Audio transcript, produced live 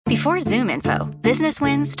Before ZoomInfo, business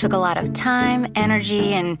wins took a lot of time,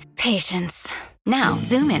 energy, and patience. Now,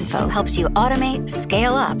 ZoomInfo helps you automate,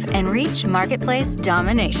 scale up, and reach marketplace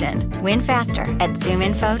domination. Win faster at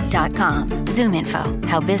ZoomInfo.com. ZoomInfo,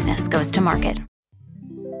 how business goes to market.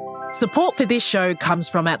 Support for this show comes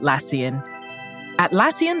from Atlassian.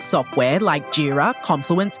 Atlassian software like Jira,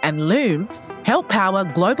 Confluence, and Loom help power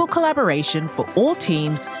global collaboration for all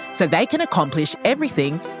teams so they can accomplish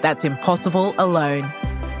everything that's impossible alone.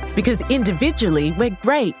 Because individually, we're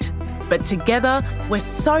great, but together, we're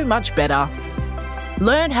so much better.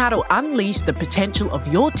 Learn how to unleash the potential of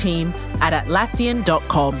your team at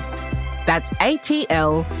Atlassian.com. That's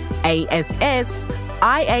Atlassian.com.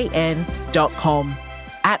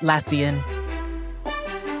 Atlassian.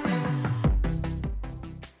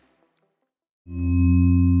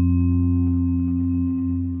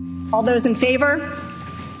 All those in favor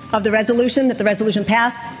of the resolution, that the resolution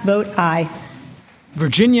pass, vote aye.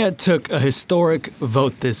 Virginia took a historic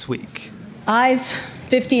vote this week. Ayes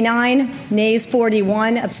 59, nays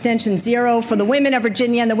 41, abstention 0. For the women of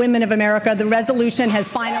Virginia and the women of America, the resolution has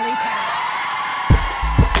finally passed.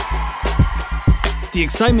 The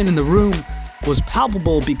excitement in the room was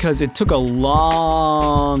palpable because it took a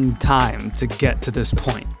long time to get to this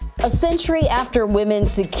point. A century after women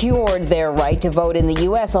secured their right to vote in the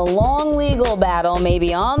U.S., a long legal battle may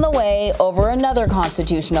be on the way over another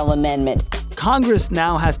constitutional amendment. Congress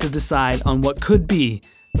now has to decide on what could be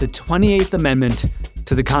the 28th Amendment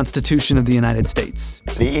to the Constitution of the United States.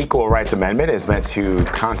 The Equal Rights Amendment is meant to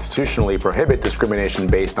constitutionally prohibit discrimination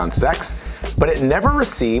based on sex, but it never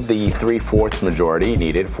received the 3/4 majority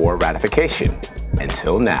needed for ratification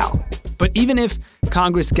until now. But even if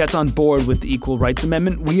Congress gets on board with the Equal Rights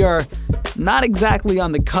Amendment, we are not exactly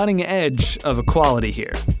on the cutting edge of equality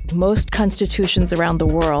here. Most constitutions around the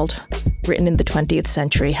world, written in the 20th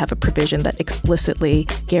century, have a provision that explicitly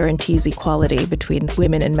guarantees equality between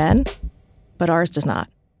women and men, but ours does not.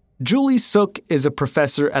 Julie Suk is a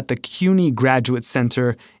professor at the CUNY Graduate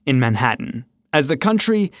Center in Manhattan. As the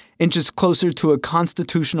country inches closer to a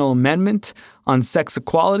constitutional amendment on sex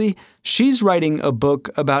equality, she's writing a book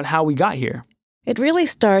about how we got here. It really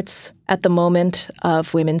starts at the moment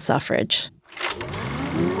of women's suffrage.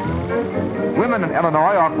 Women in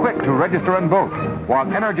Illinois are quick to register and vote, while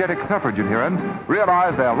energetic suffrage adherents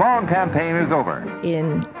realize their long campaign is over.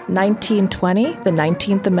 In 1920, the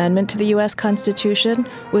 19th Amendment to the U.S. Constitution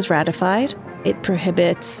was ratified. It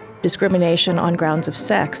prohibits discrimination on grounds of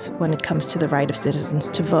sex when it comes to the right of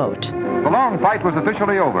citizens to vote. The long fight was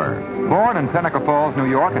officially over. Born in Seneca Falls, New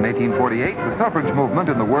York in 1848, the suffrage movement,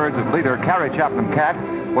 in the words of leader Carrie Chapman Catt,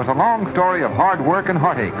 was a long story of hard work and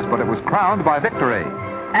heartaches, but it was crowned by victory.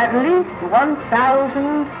 At least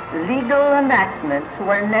 1,000 legal enactments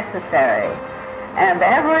were necessary, and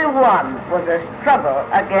every one was a struggle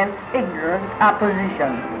against ignorant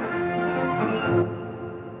opposition.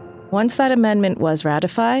 Once that amendment was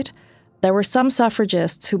ratified, there were some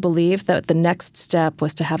suffragists who believed that the next step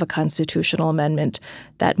was to have a constitutional amendment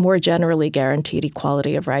that more generally guaranteed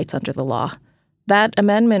equality of rights under the law. That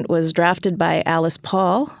amendment was drafted by Alice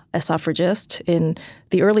Paul, a suffragist, in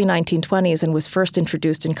the early 1920s and was first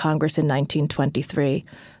introduced in Congress in 1923.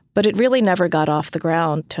 But it really never got off the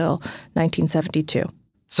ground till 1972.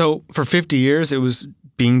 So for 50 years, it was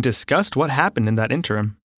being discussed. What happened in that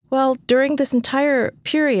interim? Well, during this entire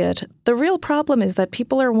period, the real problem is that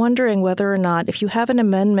people are wondering whether or not, if you have an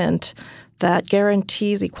amendment that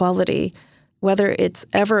guarantees equality, whether it's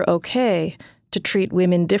ever okay to treat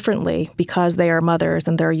women differently because they are mothers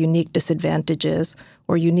and there are unique disadvantages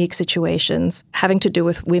or unique situations having to do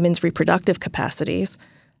with women's reproductive capacities.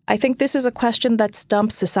 I think this is a question that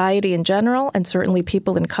stumps society in general and certainly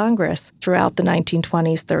people in Congress throughout the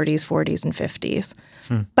 1920s, 30s, 40s, and 50s.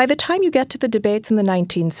 By the time you get to the debates in the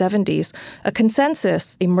 1970s, a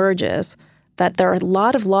consensus emerges that there are a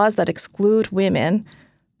lot of laws that exclude women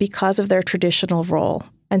because of their traditional role.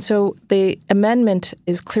 And so the amendment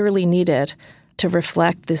is clearly needed to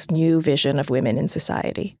reflect this new vision of women in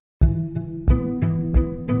society.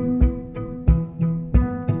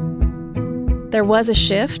 There was a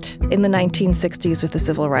shift in the 1960s with the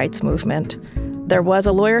civil rights movement. There was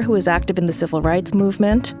a lawyer who was active in the civil rights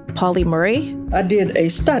movement, Pauli Murray. I did a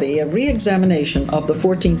study, a re-examination of the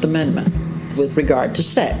 14th Amendment with regard to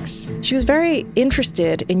sex. She was very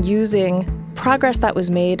interested in using progress that was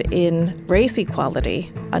made in race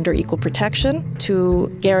equality under equal protection to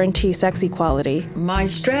guarantee sex equality. My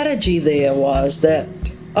strategy there was that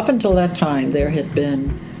up until that time, there had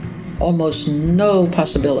been almost no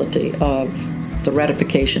possibility of the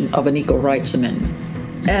ratification of an Equal Rights Amendment.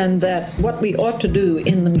 And that what we ought to do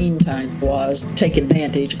in the meantime was take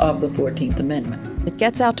advantage of the 14th Amendment. It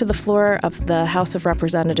gets out to the floor of the House of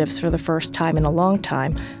Representatives for the first time in a long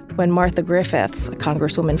time when Martha Griffiths, a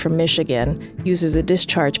congresswoman from Michigan, uses a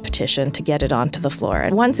discharge petition to get it onto the floor.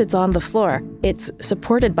 And once it's on the floor, it's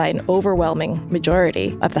supported by an overwhelming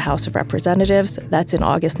majority of the House of Representatives. That's in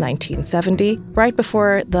August 1970, right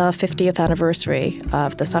before the 50th anniversary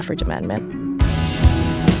of the suffrage amendment.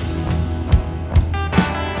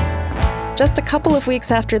 Just a couple of weeks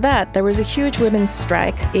after that, there was a huge women's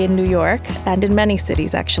strike in New York and in many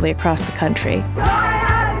cities, actually, across the country.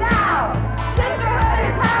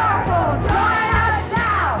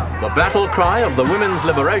 The battle cry of the women's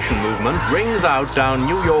liberation movement rings out down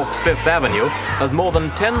New York's Fifth Avenue as more than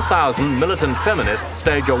 10,000 militant feminists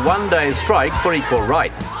stage a one-day strike for equal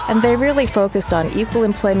rights. And they really focused on equal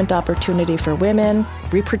employment opportunity for women,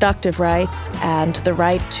 reproductive rights, and the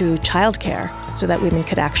right to childcare so that women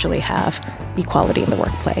could actually have equality in the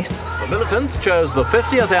workplace. The militants chose the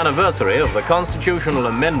 50th anniversary of the constitutional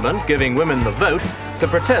amendment giving women the vote to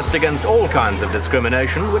protest against all kinds of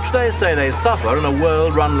discrimination, which they say they suffer in a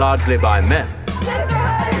world run largely by men.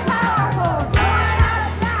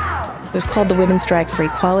 It was called the Women's Strike for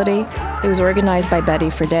Equality. It was organized by Betty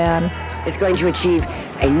Friedan. It's going to achieve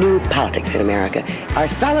a new politics in America. Our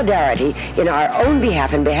solidarity in our own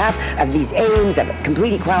behalf, in behalf of these aims of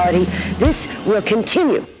complete equality, this will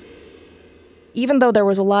continue. Even though there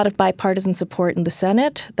was a lot of bipartisan support in the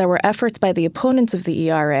Senate, there were efforts by the opponents of the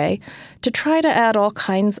ERA to try to add all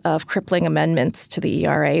kinds of crippling amendments to the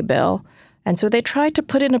ERA bill. And so they tried to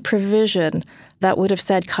put in a provision that would have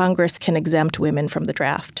said Congress can exempt women from the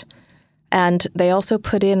draft. And they also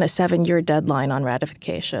put in a 7-year deadline on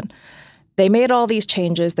ratification. They made all these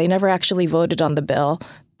changes. They never actually voted on the bill.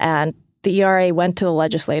 And the ERA went to the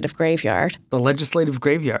legislative graveyard. The legislative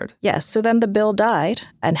graveyard? Yes. So then the bill died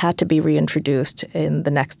and had to be reintroduced in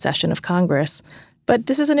the next session of Congress. But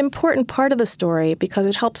this is an important part of the story because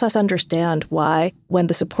it helps us understand why, when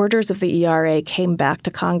the supporters of the ERA came back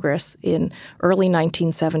to Congress in early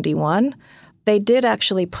 1971, they did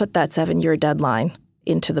actually put that 7-year deadline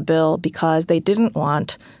into the bill because they didn't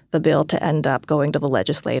want the bill to end up going to the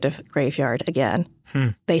legislative graveyard again.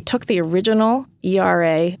 They took the original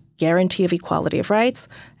ERA guarantee of equality of rights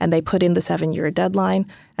and they put in the 7-year deadline,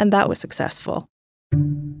 and that was successful.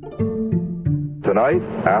 Tonight,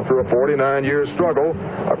 after a 49-year struggle,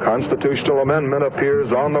 a constitutional amendment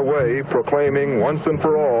appears on the way proclaiming once and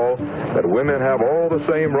for all that women have all the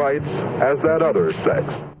same rights as that other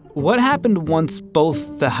sex. What happened once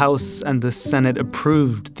both the House and the Senate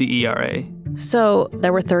approved the ERA? So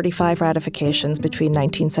there were 35 ratifications between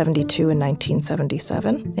 1972 and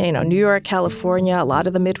 1977. New York, California, a lot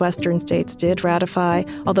of the Midwestern states did ratify,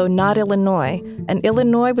 although not Illinois. And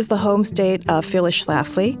Illinois was the home state of Phyllis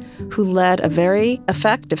Schlafly, who led a very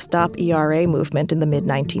effective Stop ERA movement in the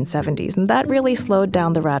mid-1970s. And that really slowed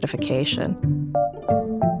down the ratification.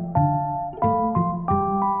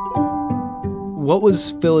 What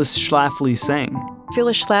was Phyllis Schlafly saying?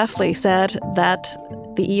 Phyllis Schlafly said that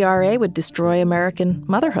the ERA would destroy American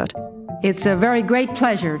motherhood. It's a very great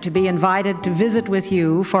pleasure to be invited to visit with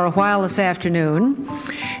you for a while this afternoon.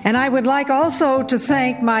 And I would like also to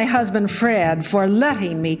thank my husband, Fred, for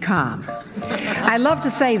letting me come. I love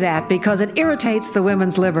to say that because it irritates the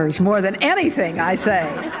women's livers more than anything I say.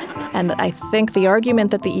 And I think the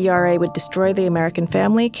argument that the ERA would destroy the American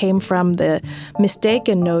family came from the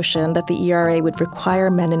mistaken notion that the ERA would require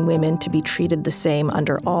men and women to be treated the same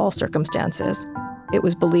under all circumstances. It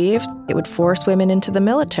was believed it would force women into the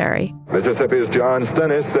military. Mississippi's John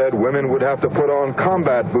Stennis said women would have to put on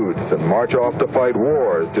combat boots and march off to fight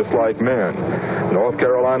wars just like men. North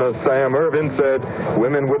Carolina's Sam Ervin said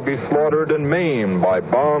women would be slaughtered and maimed by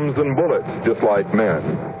bombs and bullets just like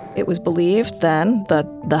men. It was believed then that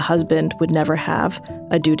the husband would never have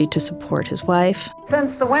a duty to support his wife.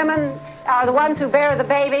 Since the women are the ones who bear the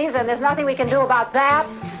babies and there's nothing we can do about that,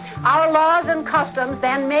 our laws and customs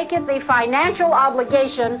then make it the financial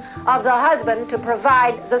obligation of the husband to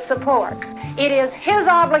provide the support. It is his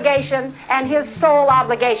obligation and his sole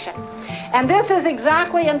obligation. And this is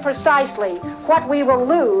exactly and precisely what we will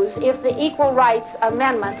lose if the Equal Rights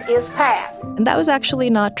Amendment is passed. And that was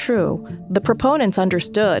actually not true. The proponents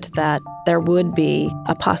understood that there would be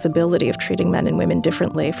a possibility of treating men and women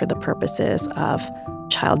differently for the purposes of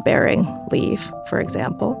childbearing leave, for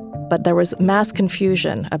example. But there was mass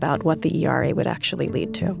confusion about what the ERA would actually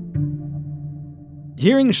lead to.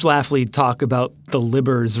 Hearing Schlafly talk about the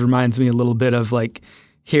libbers reminds me a little bit of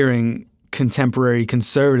hearing contemporary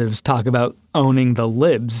conservatives talk about owning the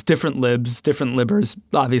libs, different libbers,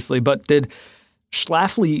 obviously. But did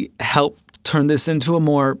Schlafly help turn this into a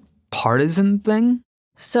more partisan thing?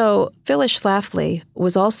 So Phyllis Schlafly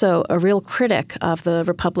was also a real critic of the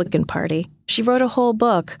Republican Party. She wrote a whole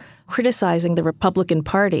book criticizing the Republican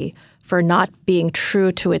Party for not being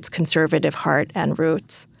true to its conservative heart and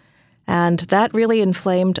roots. And that really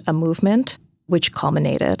inflamed a movement, which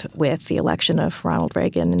culminated with the election of Ronald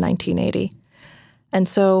Reagan in 1980. And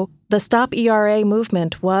so the Stop ERA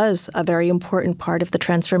movement was a very important part of the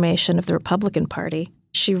transformation of the Republican Party.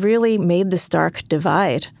 She really made the stark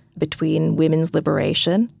divide between women's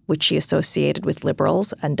liberation, which she associated with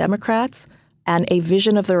liberals and Democrats, and a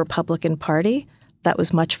vision of the Republican Party that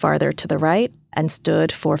was much farther to the right and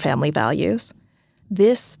stood for family values.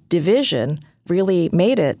 This division really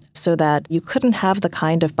made it so that you couldn't have the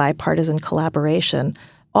kind of bipartisan collaboration.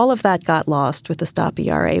 All of that got lost with the Stop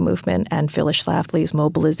ERA movement and Phyllis Schlafly's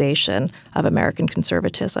mobilization of American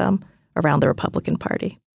conservatism around the Republican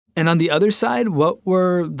Party. And on the other side, what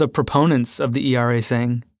were the proponents of the ERA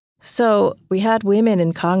saying? So we had women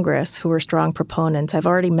in Congress who were strong proponents. I've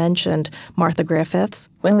already mentioned Martha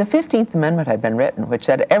Griffiths. When the 15th Amendment had been written, which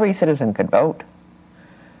said every citizen could vote,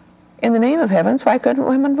 in the name of heavens, why couldn't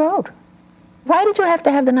women vote? Why did you have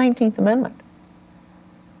to have the 19th Amendment?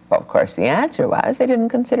 Well, of course, the answer was they didn't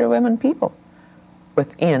consider women people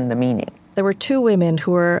within the meaning. There were two women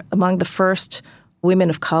who were among the first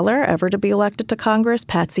women of color ever to be elected to Congress,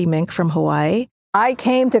 Patsy Mink from Hawaii. I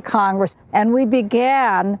came to Congress and we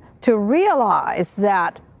began to realize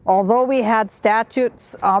that although we had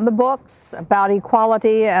statutes on the books about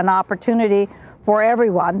equality and opportunity for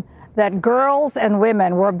everyone, that girls and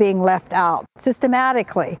women were being left out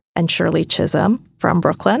systematically. And Shirley Chisholm from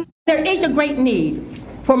Brooklyn. There is a great need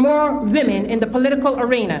for more women in the political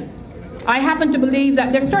arena. I happen to believe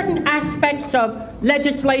that there are certain aspects of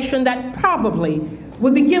legislation that probably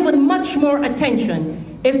would be given much more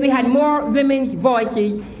attention if we had more women's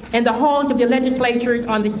voices in the halls of the legislatures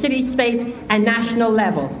on the city, state, and national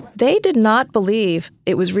level. They did not believe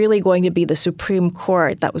it was really going to be the Supreme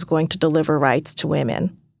Court that was going to deliver rights to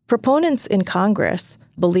women. Proponents in Congress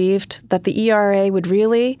believed that the ERA would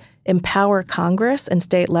really empower Congress and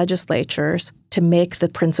state legislatures to make the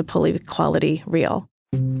principle of equality real.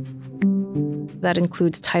 That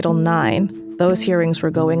includes Title IX. Those hearings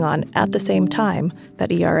were going on at the same time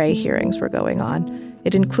that ERA hearings were going on.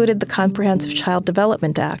 It included the Comprehensive Child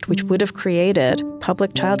Development Act, which would have created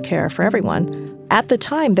public child care for everyone. At the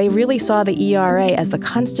time, they really saw the ERA as the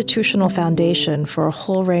constitutional foundation for a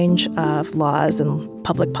whole range of laws and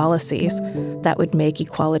public policies that would make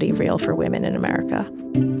equality real for women in America.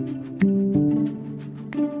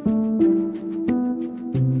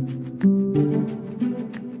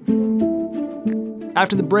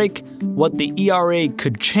 After the break, what the ERA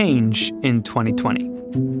could change in 2020.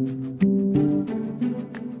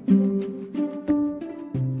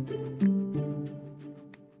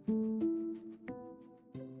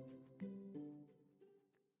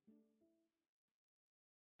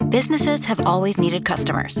 Businesses have always needed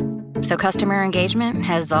customers, so customer engagement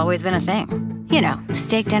has always been a thing. You know,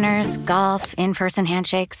 steak dinners, golf, in-person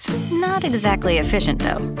handshakes. Not exactly efficient,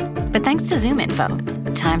 though. But thanks to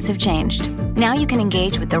ZoomInfo, times have changed. Now you can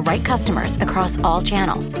engage with the right customers across all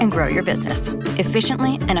channels and grow your business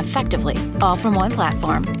efficiently and effectively, all from one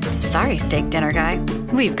platform. Sorry, steak dinner guy.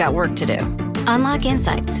 We've got work to do. Unlock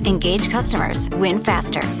insights, engage customers, win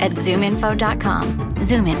faster at ZoomInfo.com.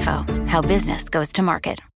 ZoomInfo, how business goes to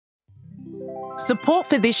market. Support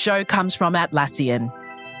for this show comes from Atlassian.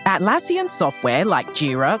 Atlassian software like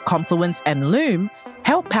Jira, Confluence, and Loom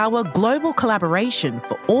help power global collaboration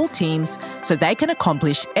for all teams so they can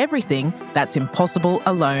accomplish everything that's impossible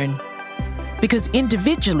alone. Because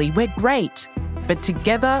individually we're great, but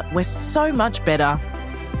together we're so much better.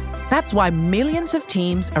 That's why millions of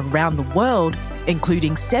teams around the world,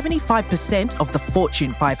 including 75% of the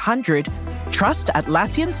Fortune 500, trust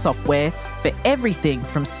Atlassian software for everything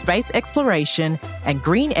from space exploration and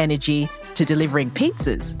green energy to delivering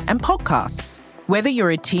pizzas and podcasts. Whether you're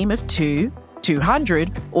a team of 2,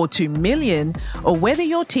 200, or 2 million, or whether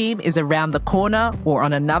your team is around the corner or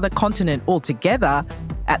on another continent altogether,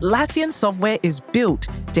 Atlassian software is built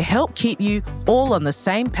to help keep you all on the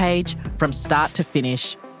same page from start to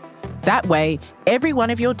finish. That way, every one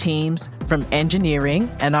of your teams, from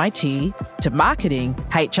engineering and IT to marketing,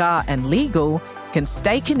 HR, and legal, can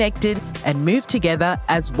stay connected and move together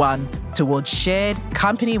as one towards shared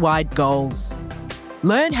company-wide goals.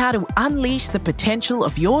 Learn how to unleash the potential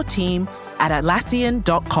of your team at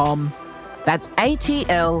Atlassian.com. That's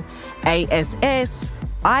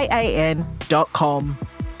ATLASSIAN.com.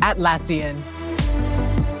 Atlassian.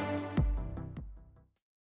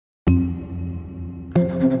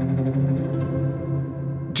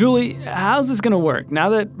 Julie, how's this going to work? Now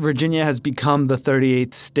that Virginia has become the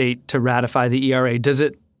 38th state to ratify the ERA, does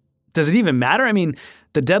it even matter? I mean,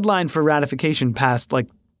 the deadline for ratification passed like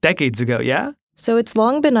decades ago, yeah? So it's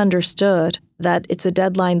long been understood that it's a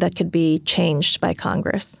deadline that could be changed by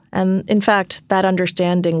Congress. And in fact, that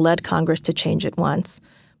understanding led Congress to change it once,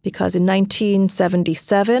 because in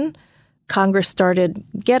 1977, Congress started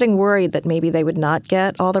getting worried that maybe they would not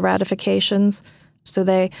get all the ratifications. So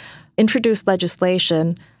they introduced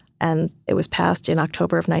legislation, and it was passed in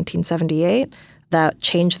October of 1978, that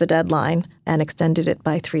changed the deadline and extended it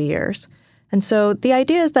by 3 years. And so the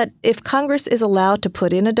idea is that if Congress is allowed to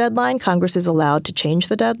put in a deadline, Congress is allowed to change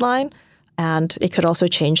the deadline, and it could also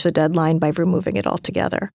change the deadline by removing it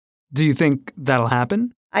altogether. Do you think that'll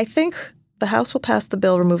happen? I think the House will pass the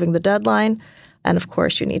bill removing the deadline, and of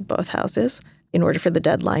course you need both houses in order for the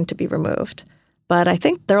deadline to be removed. But I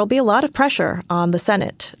think there will be a lot of pressure on the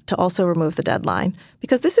Senate to also remove the deadline,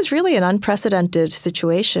 because this is really an unprecedented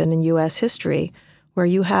situation in U.S. history where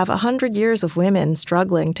you have 100 years of women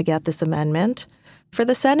struggling to get this amendment. For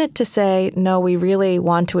the Senate to say, no, we really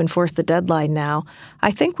want to enforce the deadline now,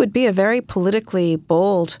 I think would be a very politically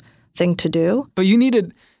bold thing to do. But you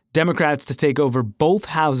needed Democrats to take over both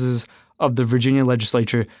houses of the Virginia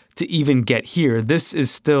legislature to even get here. This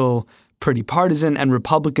is still pretty partisan, and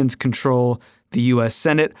Republicans control the U.S.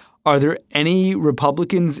 Senate. Are there any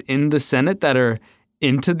Republicans in the Senate that are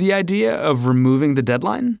into the idea of removing the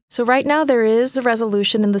deadline? So right now there is a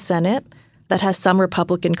resolution in the Senate that has some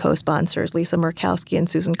Republican co-sponsors. Lisa Murkowski and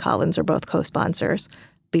Susan Collins are both co-sponsors.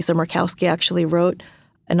 Lisa Murkowski actually wrote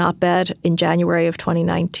an op-ed in January of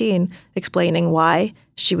 2019 explaining why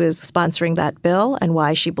she was sponsoring that bill and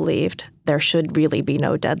why she believed there should really be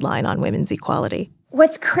no deadline on women's equality.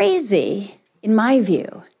 What's crazy, in my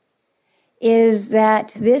view, is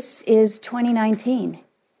that this is 2019,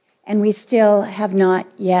 and we still have not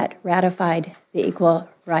yet ratified the Equal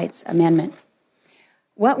Rights Amendment.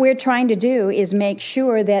 What we're trying to do is make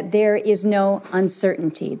sure that there is no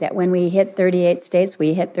uncertainty, that when we hit 38 states,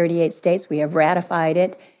 we hit 38 states, we have ratified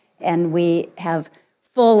it, and we have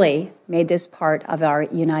fully made this part of our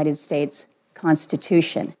United States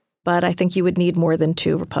Constitution. But I think you would need more than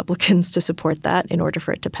 2 Republicans to support that in order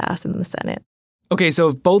for it to pass in the Senate. Okay, so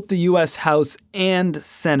if both the U.S. House and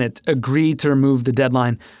Senate agree to remove the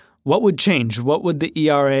deadline, what would change? What would the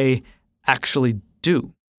ERA actually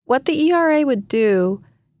do? What the ERA would do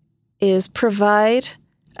is provide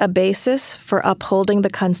a basis for upholding the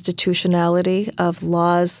constitutionality of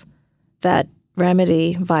laws that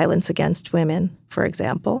remedy violence against women, for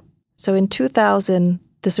example. So in 2000,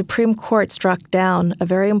 the Supreme Court struck down a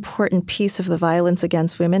very important piece of the Violence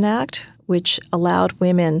Against Women Act, which allowed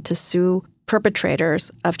women to sue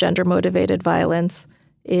perpetrators of gender-motivated violence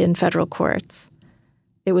in federal courts.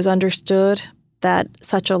 It was understood that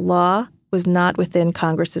such a law was not within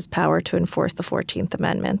Congress's power to enforce the 14th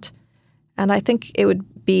Amendment. And I think it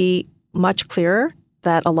would be much clearer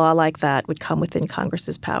that a law like that would come within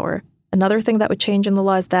Congress's power. Another thing that would change in the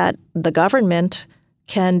law is that the government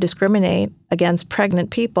can discriminate against pregnant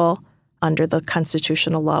people under the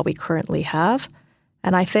constitutional law we currently have.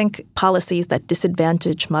 And I think policies that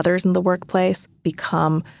disadvantage mothers in the workplace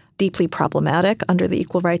become deeply problematic under the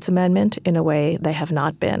Equal Rights Amendment in a way they have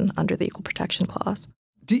not been under the Equal Protection Clause.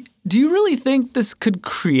 Do you really think this could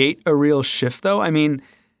create a real shift, though? I mean,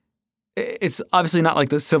 it's obviously not like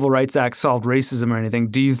the Civil Rights Act solved racism or anything.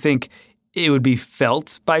 Do you think it would be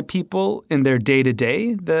felt by people in their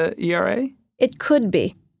day-to-day, the ERA? It could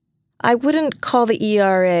be. I wouldn't call the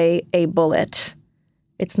ERA a bullet.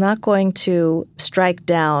 It's not going to strike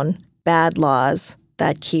down bad laws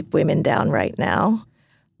that keep women down right now.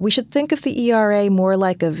 We should think of the ERA more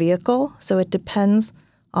like a vehicle, so it depends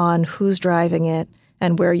on who's driving it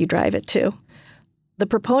and where you drive it to. The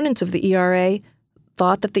proponents of the ERA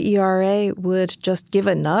thought that the ERA would just give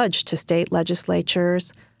a nudge to state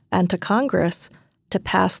legislatures and to Congress to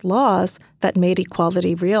pass laws that made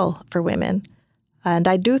equality real for women. And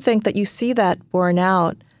I do think that you see that borne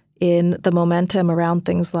out in the momentum around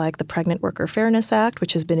things like the Pregnant Worker Fairness Act,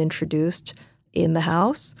 which has been introduced in the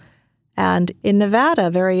House. And in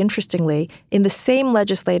Nevada, very interestingly, in the same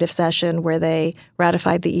legislative session where they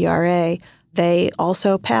ratified the ERA, they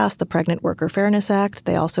also passed the Pregnant Worker Fairness Act.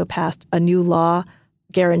 They also passed a new law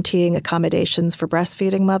guaranteeing accommodations for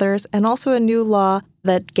breastfeeding mothers, and also a new law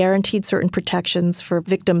that guaranteed certain protections for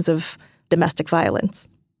victims of domestic violence.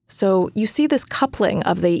 So you see this coupling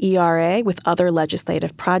of the ERA with other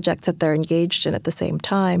legislative projects that they're engaged in at the same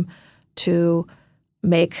time to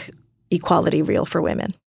make equality real for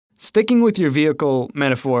women. Sticking with your vehicle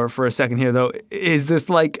metaphor for a second here, though, is this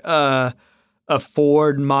like a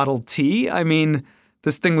Ford Model T? I mean,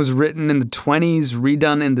 This thing was written in the 20s,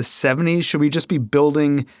 redone in the 70s. Should we just be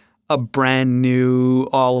building a brand new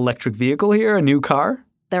all-electric vehicle here, a new car?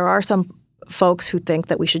 There are some folks who think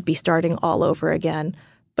that we should be starting all over again.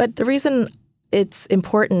 But the reason it's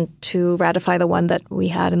important to ratify the one that we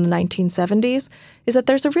had in the 1970s is that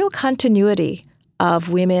there's a real continuity of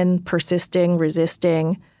women persisting,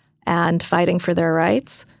 resisting, and fighting for their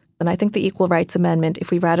rights. And I think the Equal Rights Amendment,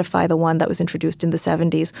 if we ratify the one that was introduced in the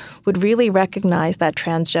 70s, would really recognize that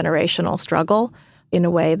transgenerational struggle in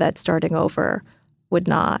a way that starting over would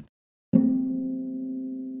not.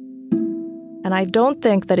 And I don't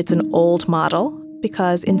think that it's an old model,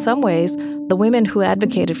 because in some ways, the women who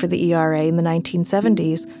advocated for the ERA in the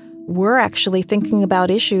 1970s were actually thinking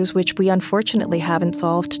about issues which we unfortunately haven't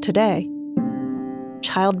solved today.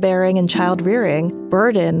 Childbearing and child-rearing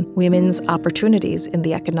burden women's opportunities in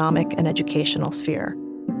the economic and educational sphere.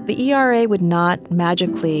 The ERA would not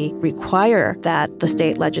magically require that the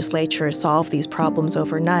state legislature solve these problems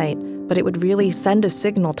overnight, but it would really send a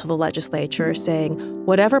signal to the legislature saying,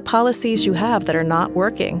 whatever policies you have that are not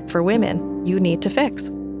working for women, you need to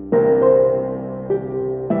fix.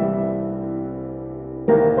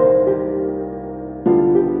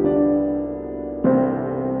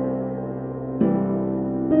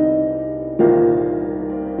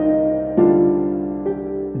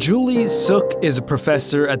 Julie Suk is a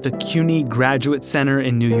professor at the CUNY Graduate Center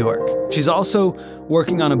in New York. She's also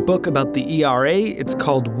working on a book about the ERA. It's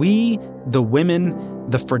called We, the Women,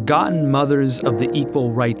 the Forgotten Mothers of the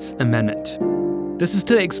Equal Rights Amendment. This is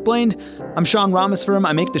Today Explained. I'm Sean Rameswaram.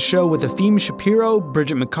 I make the show with Afim Shapiro,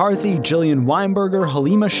 Bridget McCarthy, Jillian Weinberger,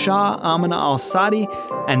 Halima Shah, Amina Al-Sadi,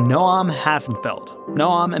 and Noam Hassenfeld.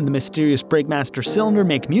 Noam and the mysterious Breakmaster Cylinder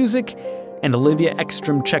make music, and Olivia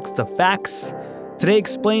Ekstrom checks the facts. Today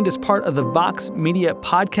Explained is part of the Vox Media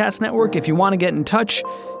Podcast Network. If you want to get in touch,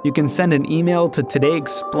 you can send an email to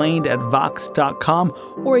todayexplained@vox.com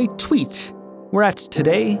or a tweet. We're at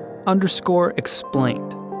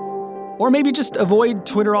today_explained. Or maybe just avoid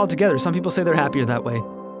Twitter altogether. Some people say they're happier that way.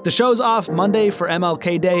 The show's off Monday for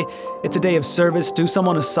MLK Day. It's a day of service. Do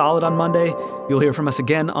someone a solid on Monday. You'll hear from us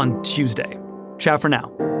again on Tuesday. Ciao for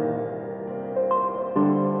now.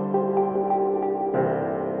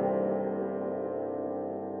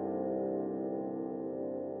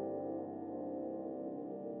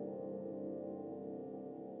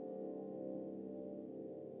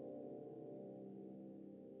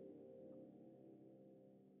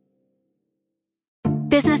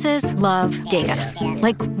 Businesses love data.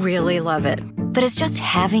 Like, really love it. But is just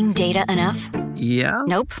having data enough? Yeah?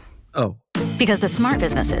 Nope. Oh. Because the smart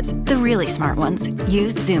businesses, the really smart ones,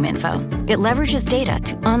 use ZoomInfo. It leverages data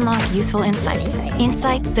to unlock useful insights.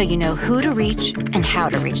 Insights so you know who to reach and how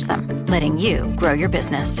to reach them, letting you grow your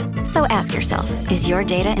business. So ask yourself, is your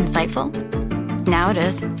data insightful? Now it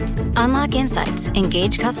is. Unlock insights,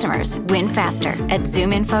 engage customers, win faster at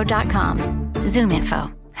ZoomInfo.com.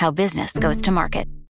 ZoomInfo, how business goes to market.